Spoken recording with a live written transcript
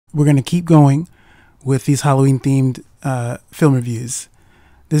we're going to keep going with these Halloween themed film reviews.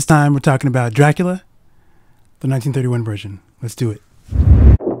 This time we're talking about Dracula, the 1931 version. Let's do it.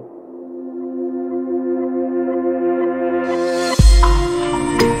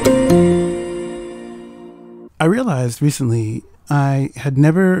 I realized recently I had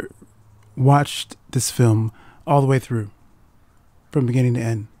never watched this film all the way through, from beginning to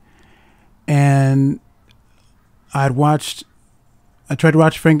end. And I tried to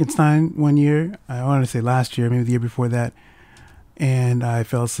watch Frankenstein one year. I want to say last year, maybe the year before that. And I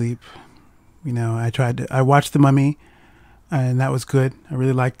fell asleep. You know, I watched The Mummy, and that was good. I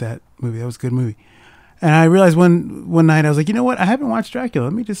really liked that movie. That was a good movie. And I realized one night, I was like, you know what? I haven't watched Dracula.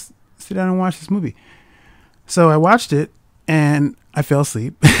 Let me just sit down and watch this movie. So I watched it, and I fell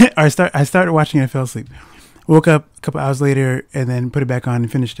asleep. I started watching it, and I fell asleep. Woke up a couple hours later, and then put it back on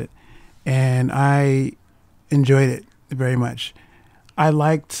and finished it. And I enjoyed it very much. I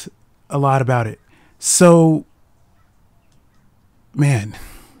liked a lot about it. So, man,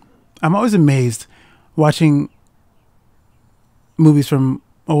 I'm always amazed watching movies from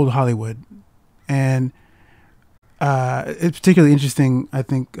old Hollywood. And it's particularly interesting, I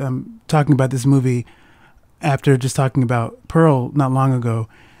think, talking about this movie after just talking about Pearl not long ago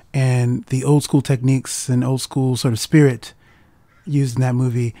and the old school techniques and old school sort of spirit used in that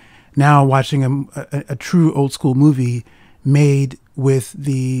movie. Now watching a true old school movie made with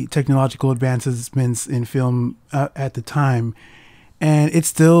the technological advancements in film at the time. And it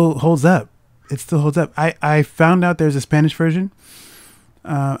still holds up. It still holds up. I found out there's a Spanish version.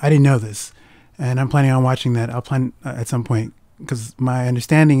 I didn't know this. And I'm planning on watching that. I'll plan at some point, because my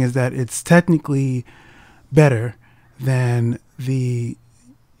understanding is that it's technically better than the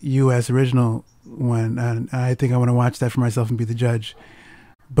U.S. original one. And I think I want to watch that for myself and be the judge.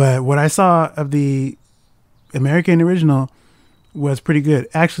 But what I saw of the American original was pretty good.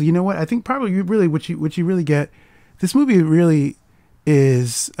 Actually, you know what? I think probably really what you really get, this movie really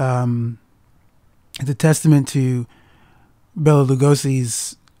is it's a testament to Bela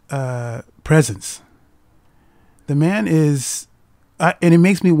Lugosi's presence. The man is, and it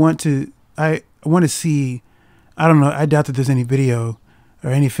makes me want to. I want to see. I don't know. I doubt that there's any video or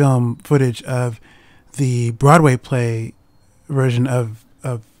any film footage of the Broadway play version of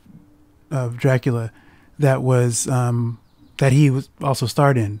Dracula that was that he was also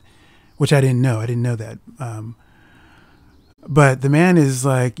starred in, which I didn't know. I didn't know that. But the man is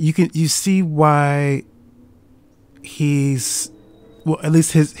like, you see why he's, well, at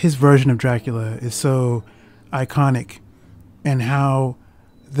least his version of Dracula is so iconic, and how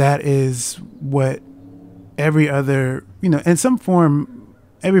that is what every other, in some form,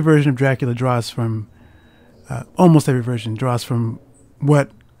 every version of Dracula draws from, almost every version draws from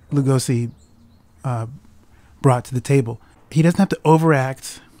what Lugosi brought to the table. He doesn't have to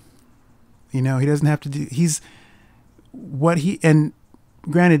overact. He doesn't have to do, and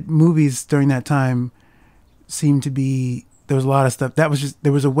granted, movies during that time seemed to be, there was a lot of stuff that was just,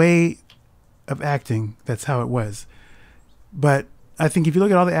 there was a way of acting. That's how it was. But I think if you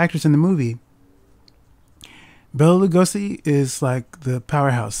look at all the actors in the movie, Bela Lugosi is like the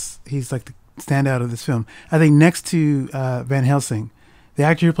powerhouse. He's like the standout of this film. I think next to Van Helsing, the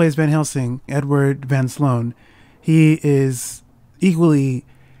actor who plays Van Helsing, Edward Van Sloan, he is equally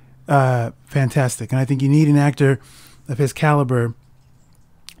fantastic. And I think you need an actor of his caliber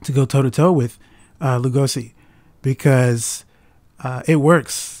to go toe-to-toe with Lugosi, because it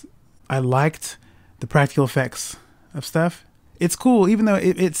works. I liked the practical effects of stuff. It's cool, even though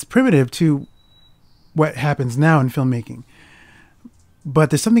it's primitive to what happens now in filmmaking.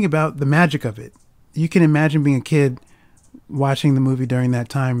 But there's something about the magic of it. You can imagine being a kid watching the movie during that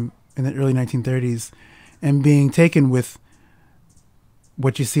time in the early 1930s and being taken with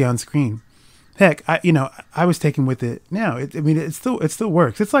what you see on screen. Heck, I was taken with it now. It still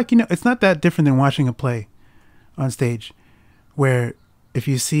works. It's like, it's not that different than watching a play on stage, where if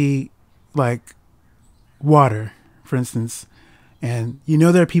you see like water, for instance, and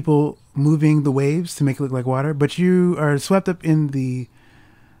there are people moving the waves to make it look like water, but you are swept up in the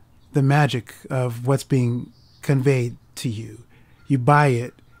magic of what's being conveyed to you. You buy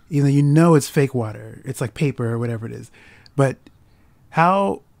it, it's fake water. It's like paper or whatever it is. But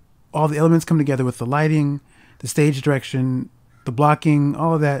how all the elements come together with the lighting, the stage direction, the blocking,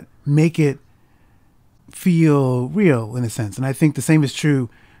 all of that make it feel real in a sense. And I think the same is true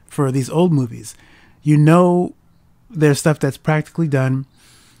for these old movies. There's stuff that's practically done,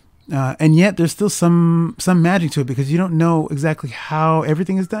 and yet there's still some magic to it, because you don't know exactly how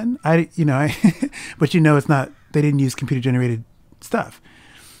everything is done. But it's not, they didn't use computer generated stuff.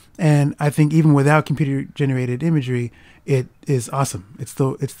 And I think even without computer generated imagery, it is awesome. It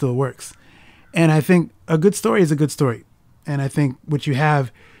still works. And I think a good story is a good story. And I think what you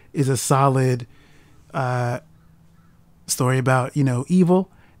have is a solid story about, evil.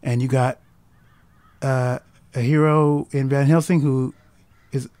 And you got a hero in Van Helsing who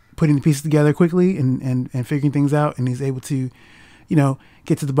is putting the pieces together quickly and figuring things out. And he's able to,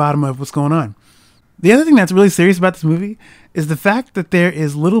 get to the bottom of what's going on. The other thing that's really serious about this movie is the fact that there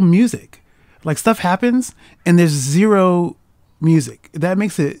is little music. Like, stuff happens and there's zero music. That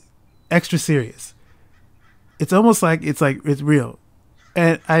makes it extra serious. It's almost like it's real.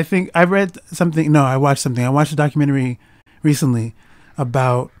 And I think I watched something. I watched a documentary recently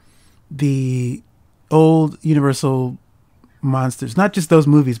about the old Universal monsters, not just those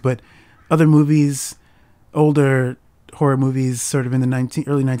movies, but other movies, older horror movies, sort of in the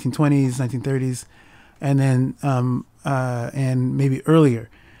early 1920s, 1930s, and then and maybe earlier.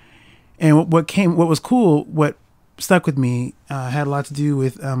 And what was cool, what stuck with me, had a lot to do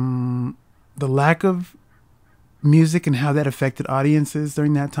with the lack of music and how that affected audiences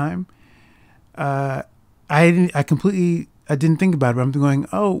during that time. I didn't think about it, but I'm going,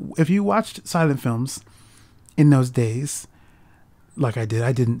 oh, if you watched silent films in those days, like I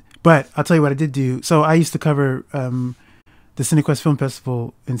didn't. But I'll tell you what I did do. So I used to cover the CineQuest Film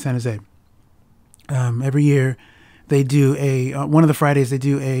Festival in San Jose. Every year they do one of the Fridays they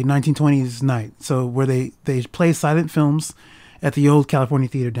do a 1920s night. So where they play silent films at the old California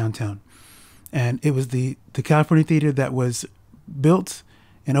Theater downtown. And it was the California Theater that was built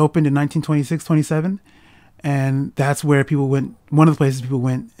and opened in 1926, 27. And that's where people went. One of the places people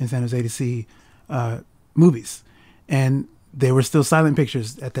went in San Jose to see movies. And they were still silent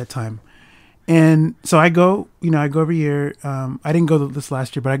pictures at that time. And so I go every year. I didn't go this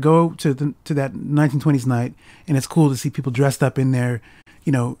last year, but I go to that 1920s night, and it's cool to see people dressed up in their,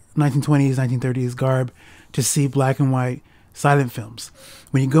 1920s, 1930s garb to see black and white silent films.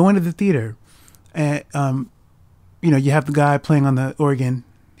 When you go into the theater, and you have the guy playing on the organ.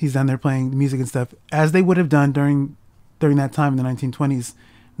 He's down there playing the music and stuff, as they would have done during that time in the 1920s,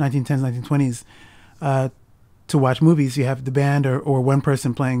 1910s, 1920s. To watch movies, you have the band or one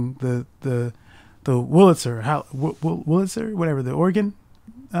person playing the Wurlitzer, Wurlitzer, whatever, the organ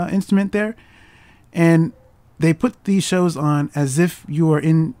instrument there. And they put these shows on as if you are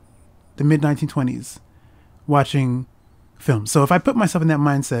in the mid-1920s watching films. So if I put myself in that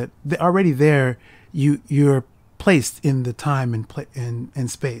mindset, already there, you're placed in the time and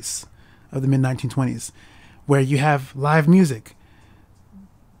space of the mid-1920s, where you have live music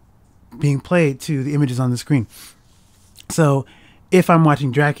being played to the images on the screen. So if I'm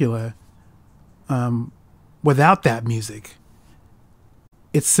watching Dracula without that music,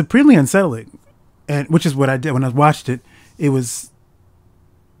 it's supremely unsettling, and which is what I did when I watched it. It was,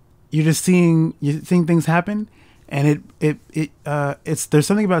 you're seeing things happen, and it's there's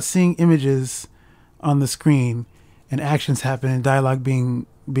something about seeing images on the screen and actions happen and dialogue being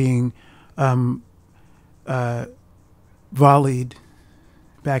volleyed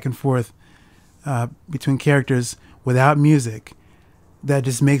back and forth between characters without music, that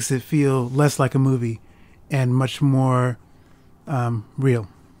just makes it feel less like a movie and much more real.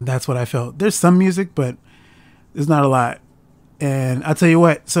 That's what I felt. There's some music, but there's not a lot. And I'll tell you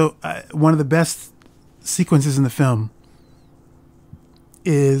what, so one of the best sequences in the film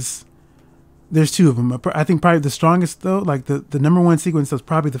is, there's two of them. I think probably the strongest, though, like the number one sequence, is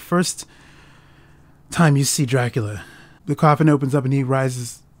probably the first time you see Dracula. The coffin opens up and he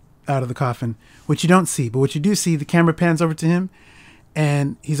rises out of the coffin, which you don't see. But what you do see, the camera pans over to him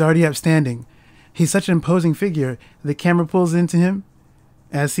and he's already upstanding. He's such an imposing figure. The camera pulls into him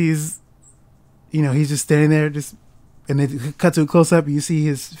as he's just standing there, and they cut to a close up and you see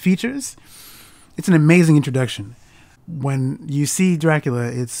his features. It's an amazing introduction. When you see Dracula,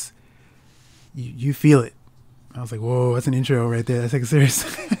 it's, you feel it. I was like, whoa, that's an intro right there. That's like serious.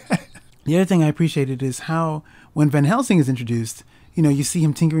 The other thing I appreciated is how, when Van Helsing is introduced, you see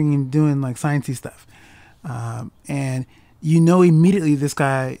him tinkering and doing like sciencey stuff. And immediately this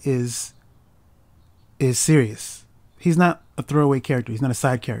guy is serious. He's not a throwaway character. He's not a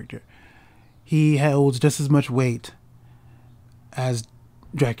side character. He holds just as much weight as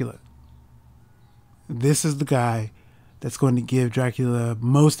Dracula. This is the guy that's going to give Dracula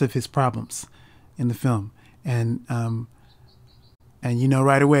most of his problems in the film. And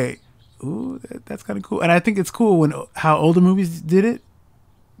right away, ooh, that's kind of cool. And I think it's cool how older movies did it.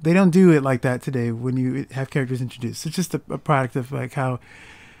 They don't do it like that today when you have characters introduced. It's just a product of like how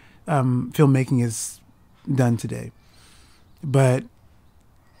filmmaking is done today. But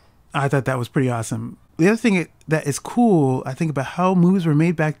I thought that was pretty awesome. The other thing that is cool, I think, about how movies were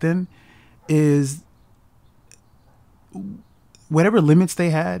made back then is whatever limits they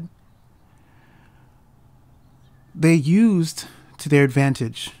had, they used to their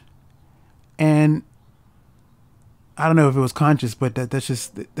advantage. And I don't know if it was conscious, but that's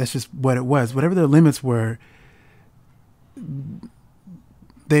just what it was. Whatever their limits were,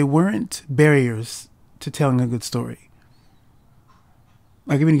 they weren't barriers to telling a good story.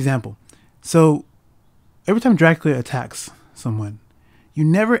 I'll give you an example. So every time Dracula attacks someone, you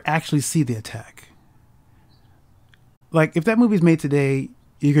never actually see the attack. Like if that movie's made today,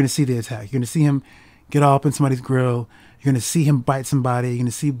 you're going to see the attack. You're going to see him get all up in somebody's grill. You're going to see him bite somebody. You're going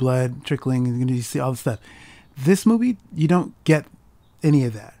to see blood trickling. You're going to see all this stuff. This movie, you don't get any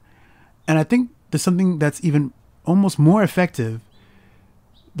of that. And I think there's something that's even almost more effective.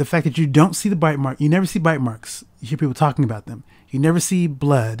 The fact that you don't see the bite mark. You never see bite marks. You hear people talking about them. You never see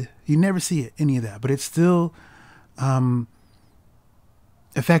blood. You never see it, any of that. But it's still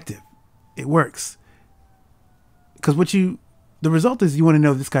effective. It works. Because the result is you want to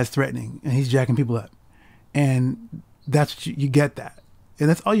know this guy's threatening and he's jacking people up. And that's what you get that. And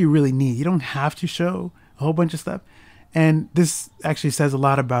that's all you really need. You don't have to show a whole bunch of stuff. And this actually says a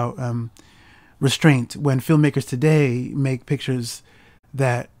lot about restraint. When filmmakers today make pictures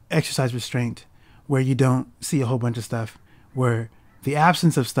that exercise restraint, where you don't see a whole bunch of stuff, where the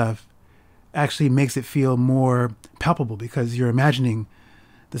absence of stuff actually makes it feel more palpable because you're imagining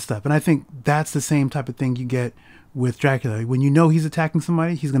the stuff. And I think that's the same type of thing you get with Dracula. When you know he's attacking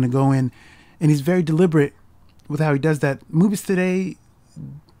somebody, he's going to go in, and he's very deliberate with how he does that. Movies today,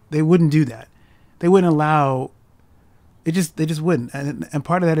 they wouldn't do that. They wouldn't allow it. They just wouldn't. And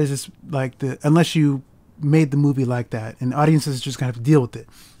part of that is just like unless you made the movie like that, and audiences just gonna have to deal with it.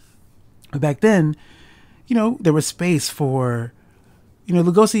 But back then, there was space for,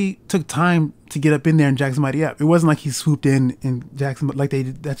 Lugosi took time to get up in there and jack somebody up. It wasn't like he swooped in and jacked somebody like they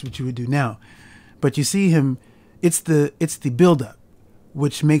did. That's what you would do now. But you see him, it's the build up,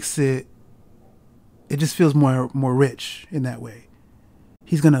 which makes it just feels more rich in that way.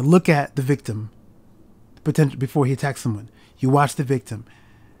 He's gonna look at the victim potential before he attacks someone. You watch the victim.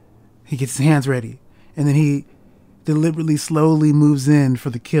 He gets his hands ready, and then he deliberately, slowly moves in for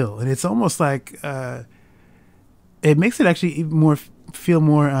the kill. And it's almost like it makes it actually even feel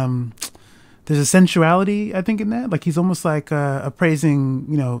more. There's a sensuality, I think, in that. Like he's almost like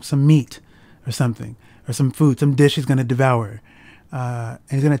appraising, some meat or something, or some food, some dish he's going to devour, and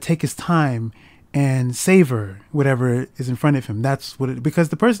he's going to take his time and savor whatever is in front of him. That's what because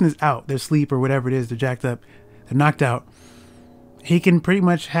the person is out, they're asleep or whatever it is, they're jacked up, they're knocked out. He can pretty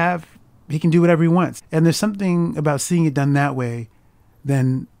much he can do whatever he wants. And there's something about seeing it done that way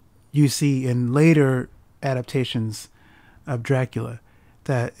than you see in later adaptations of Dracula.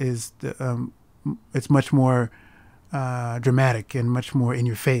 That is, it's much more dramatic and much more in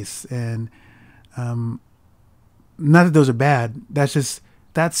your face. And not that those are bad. That's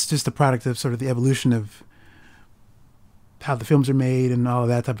just a product of sort of the evolution of how the films are made and all of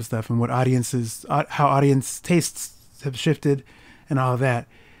that type of stuff, and how audience tastes have shifted and all of that.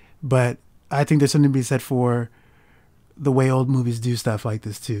 But I think there's something to be said for the way old movies do stuff like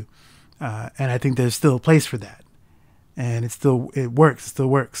this too. And I think there's still a place for that. And it works. It still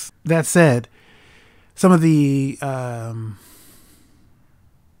works. That said, some of the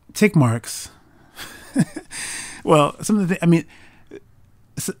tick marks, well, some of the,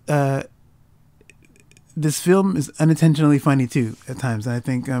 this film is unintentionally funny too at times. And I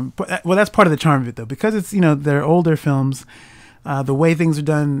think, well, that's part of the charm of it though, because it's, they're older films. The way things are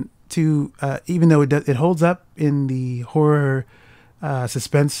done too, even though it holds up in the horror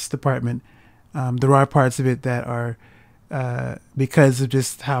suspense department, there are parts of it that are because of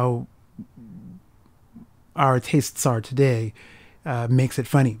just how our tastes are today, makes it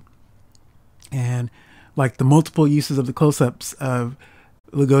funny. And like the multiple uses of the close-ups of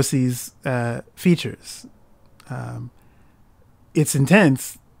Lugosi's features, it's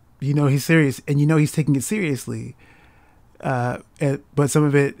intense. He's serious, and he's taking it seriously. But some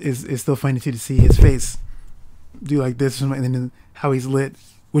of it is still funny too, to see his face do like this, and then how he's lit,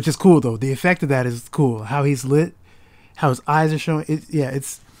 which is cool though. The effect of that is cool. How he's lit, how his eyes are showing.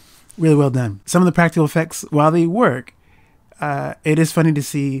 It's really well done. Some of the practical effects, while they work, it is funny to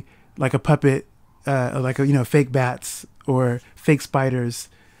see like a puppet, like fake bats or fake spiders,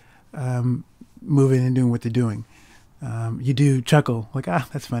 moving and doing what they're doing. You do chuckle like,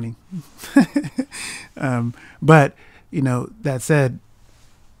 that's funny. But that said,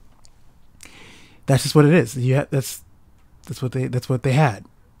 that's just what it is. That's what they had.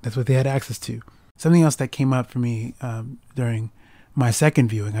 That's what they had access to. Something else that came up for me during my second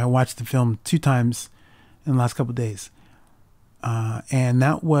viewing, I watched the film 2 times in the last couple of days, and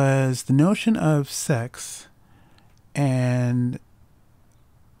that was the notion of sex and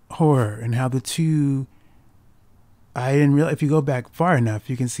horror, and how the two, I didn't realize, if you go back far enough,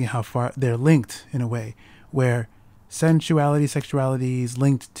 you can see how far they're linked in a way where sexuality is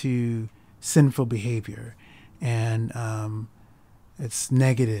linked to sinful behavior, and it's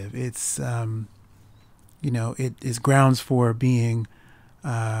negative. It's it is grounds for being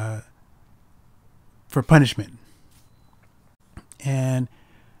for punishment, and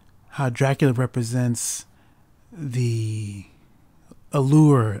how Dracula represents the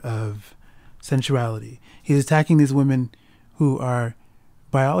allure of sensuality. He's attacking these women who are,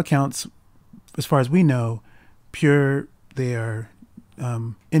 by all accounts, as far as we know, pure. They are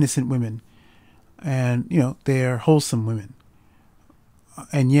innocent women, and they are wholesome women.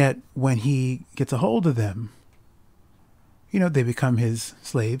 And yet, when he gets a hold of them, they become his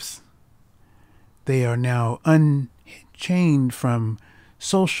slaves. They are now unchained from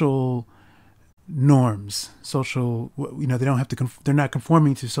social norms, they don't have to, they're not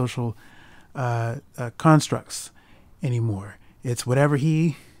conforming to social constructs anymore. It's whatever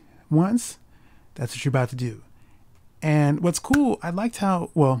he wants, that's what you're about to do. And what's cool about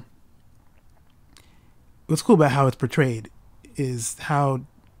how it's portrayed is how,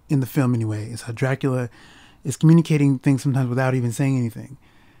 in the film anyway, is how Dracula is communicating things sometimes without even saying anything.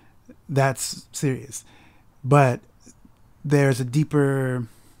 That's serious. But there's a deeper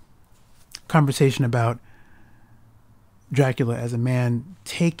conversation about Dracula as a man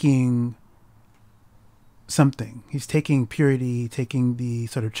taking something. He's taking purity, taking the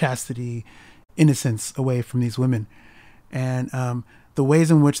sort of chastity, innocence away from these women. And the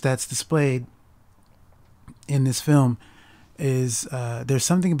ways in which that's displayed in this film is there's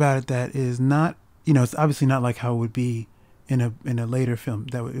something about it that is not, it's obviously not like how it would be in a later film.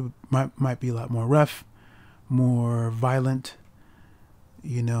 Might be a lot more rough, more violent,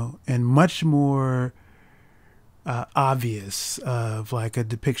 and much more obvious of like a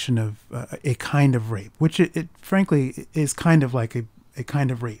depiction of a kind of rape, which it frankly is kind of like a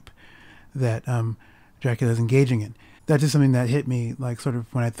kind of rape that Dracula is engaging in. That's just something that hit me, like, sort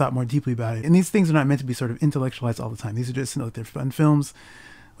of when I thought more deeply about it. And these things are not meant to be sort of intellectualized all the time. These are just, they're fun films,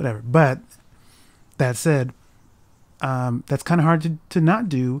 whatever. But that said, that's kind of hard to not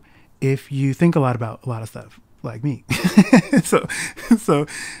do if you think a lot about a lot of stuff, like me. so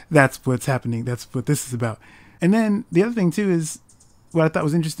that's what's happening. That's what this is about. And then the other thing too is what I thought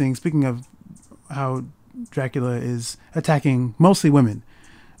was interesting. Speaking of how Dracula is attacking mostly women,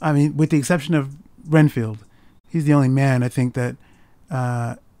 I mean, with the exception of Renfield, he's the only man I think that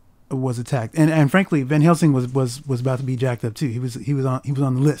was attacked. And frankly, Van Helsing was about to be jacked up too. He was on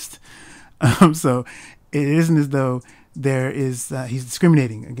the list. So it isn't as though he's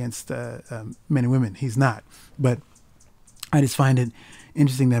discriminating against men and women. He's not. But I just find it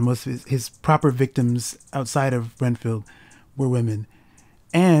interesting that most of his proper victims outside of Renfield were women.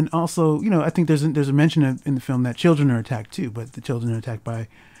 And also, I think there's a mention in the film that children are attacked too, but the children are attacked by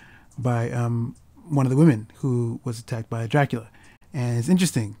one of the women who was attacked by Dracula. And it's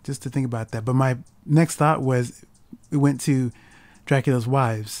interesting just to think about that. But my next thought was, we went to Dracula's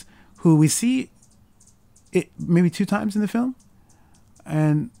wives, who we see it maybe 2 times in the film.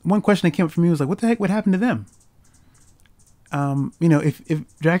 And one question that came up for me was like, what the heck would happen to them?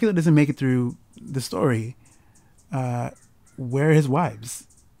 If Dracula doesn't make it through the story, where are his wives?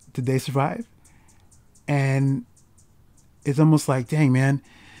 Did they survive? And it's almost like, dang, man,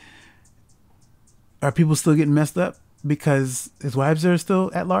 are people still getting messed up because his wives are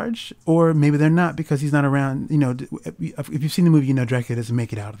still at large? Or maybe they're not because he's not around. If you've seen the movie, Dracula doesn't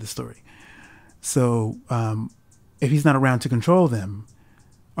make it out of the story. So if he's not around to control them,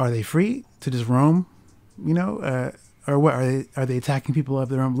 are they free to just roam? Or what, are they attacking people of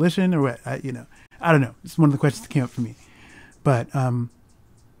their own volition, or what? I don't know. It's one of the questions that came up for me. But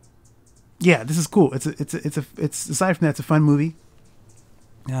yeah, this is cool. It's aside from that, it's a fun movie.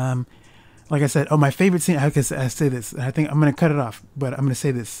 Like I said, my favorite scene. I say this. I think I'm going to cut it off, but I'm going to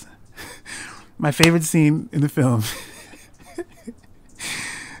say this. My favorite scene in the film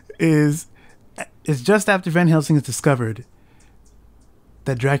is just after Van Helsing has discovered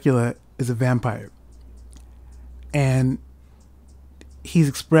that Dracula is a vampire. And he's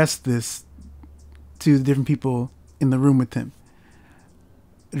expressed this to the different people in the room with him.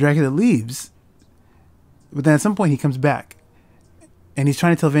 Dracula leaves, but then at some point he comes back, and he's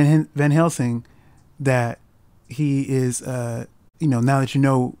trying to tell Van Helsing that he is, now that you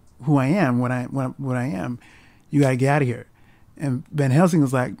know who I am, what I am, you gotta get out of here. And Van Helsing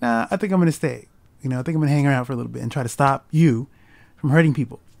was like, nah, I think I'm gonna stay. I think I'm gonna hang around for a little bit and try to stop you from hurting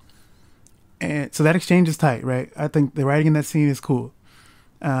people. And so that exchange is tight, right? I think the writing in that scene is cool.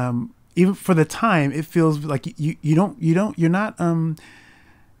 even for the time, it feels like you're not,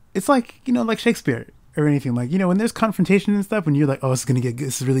 it's like, like Shakespeare or anything, like, when there's confrontation and stuff, when you're like, oh,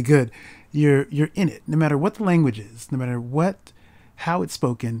 this is really good. You're in it, no matter what the language is, no matter how it's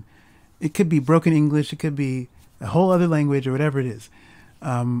spoken. It could be broken English. It could be a whole other language or whatever it is.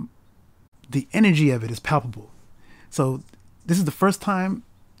 The energy of it is palpable. So this is the first time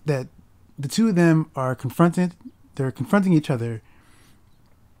that the two of them are confronted. They're confronting each other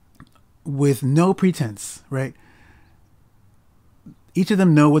with no pretense, right? Each of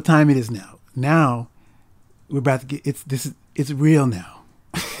them know what time it is now. Now we're about to get, it's real now.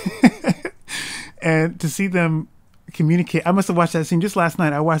 And to see them communicate, I must have watched that scene just last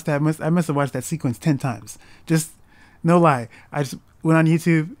night. I must have watched that sequence 10 times. Just no lie. I just went on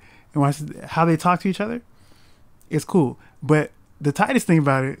YouTube and watched how they talk to each other. It's cool. But the tightest thing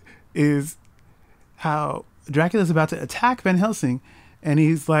about it is how Dracula's about to attack Van Helsing, and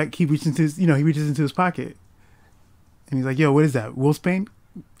he's like, he reaches into his pocket, and he's like, yo, what is that? Wolfsbane?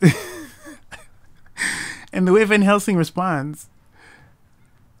 And the way Van Helsing responds,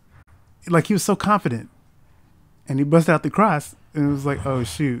 like, he was so confident, and he busted out the cross, and it was like, oh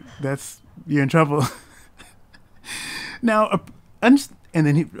shoot, you're in trouble. Now, and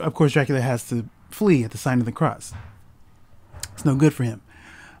then of course Dracula has to flee at the sign of the cross. It's no good for him.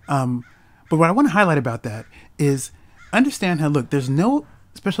 But what I want to highlight about that is understand how, look, there's no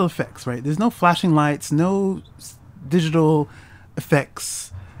special effects, right? There's no flashing lights, no digital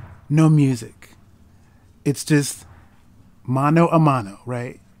effects, no music. It's just mano a mano,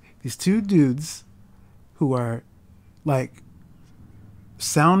 right? These two dudes who are like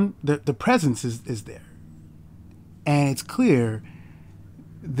the presence is there. And it's clear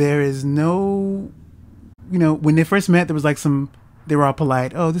there is no, when they first met, there was like they were all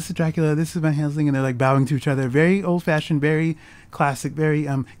polite. Oh, this is Dracula, this is Van Helsing, and they're like bowing to each other. Very old fashioned, very classic, very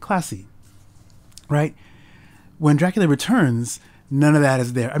classy, right? When Dracula returns, none of that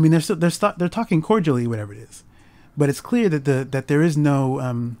is there. I mean, they're talking cordially, whatever it is, but it's clear that there is no,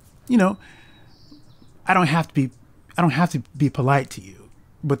 I don't have to be polite to you,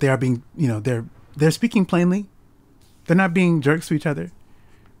 but they are being, they're speaking plainly. They're not being jerks to each other,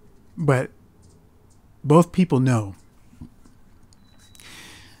 but both people know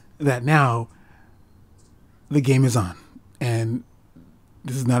that now the game is on, and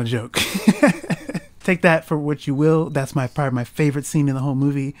this is not a joke. Take that for what you will. That's probably my favorite scene in the whole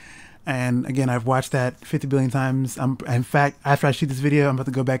movie. And again, I've watched that 50 billion times. In fact, after I shoot this video, I'm about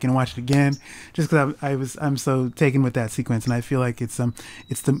to go back and watch it again, just because I'm so taken with that sequence, and I feel like it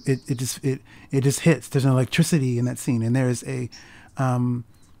just hits. There's an electricity in that scene, and there is a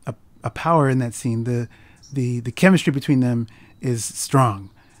power in that scene. The chemistry between them is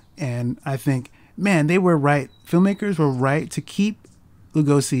strong, and I think, man, they were right. Filmmakers were right to keep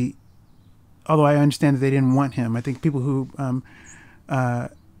Lugosi, although I understand that they didn't want him. I think people who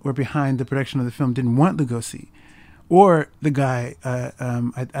were behind the production of the film didn't want Lugosi, or the guy.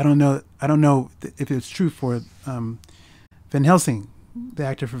 I don't know if it's true for Van Helsing, the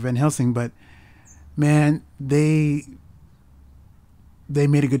actor for Van Helsing, but man, they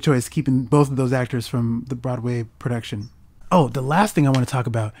made a good choice keeping both of those actors from the Broadway production. Oh, the last thing I want to talk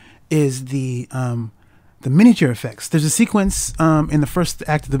about is the miniature effects. There's a sequence in the first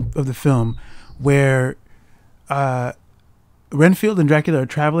act of the film where Renfield and Dracula are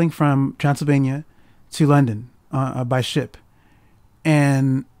traveling from Transylvania to London by ship,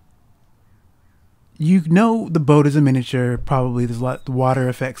 and the boat is a miniature. Probably there's a lot of water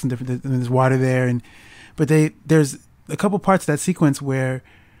effects and different. And there's water there, but there's a couple parts of that sequence where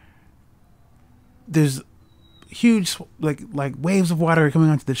there's huge like waves of water coming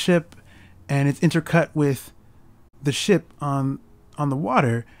onto the ship, and it's intercut with the ship on the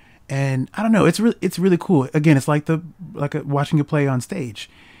water. And I don't know, it's really cool. Again, it's like watching a play on stage,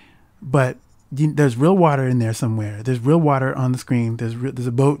 but there's real water in there somewhere. There's real water on the screen. There's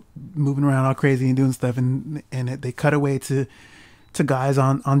a boat moving around all crazy and doing stuff, and they cut away to guys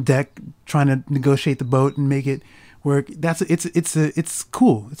on deck trying to negotiate the boat and make it work. It's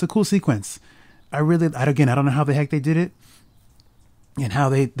cool. It's a cool sequence. I don't know how the heck they did it, and how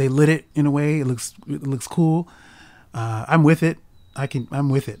they lit it in a way. It looks cool. I'm with it. I'm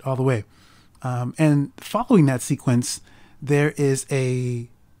with it all the way. And following that sequence, there is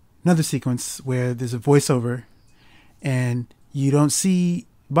another sequence where there's a voiceover, and you don't see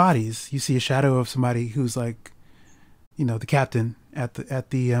bodies. You see a shadow of somebody who's like, the captain at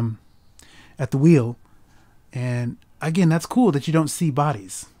the wheel. And again, that's cool that you don't see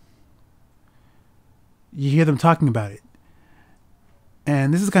bodies. You hear them talking about it.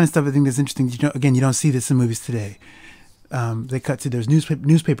 And this is the kind of stuff I think that's interesting. You don't see this in movies today. they cut to there's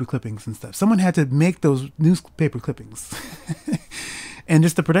newspaper clippings and stuff. Someone had to make those newspaper clippings. And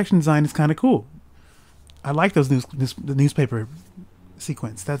just the production design is kind of cool. I like those the newspaper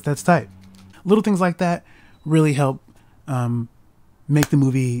sequence. That's tight. Little things like that really help make the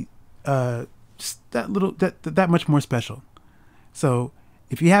movie just that much more special. So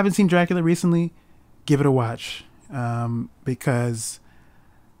if you haven't seen Dracula recently, give it a watch, because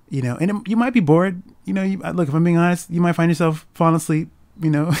and you might be bored. Look, if I'm being honest, you might find yourself falling asleep.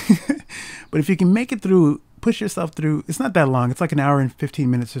 But if you can make it through, push yourself through. It's not that long. It's like an hour and 15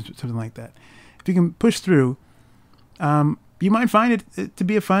 minutes or something like that. If you can push through, you might find it to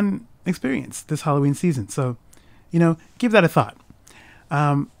be a fun experience this Halloween season. So, give that a thought.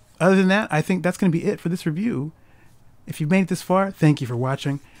 Other than that, I think that's going to be it for this review. If you've made it this far, thank you for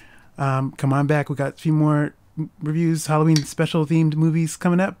watching. Come on back. We got a few more reviews, Halloween special themed movies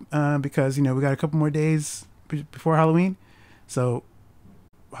coming up, because, we got a couple more days before Halloween. So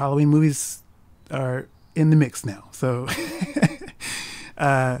Halloween movies are in the mix now. So,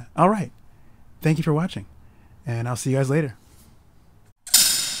 all right. Thank you for watching, and I'll see you guys later.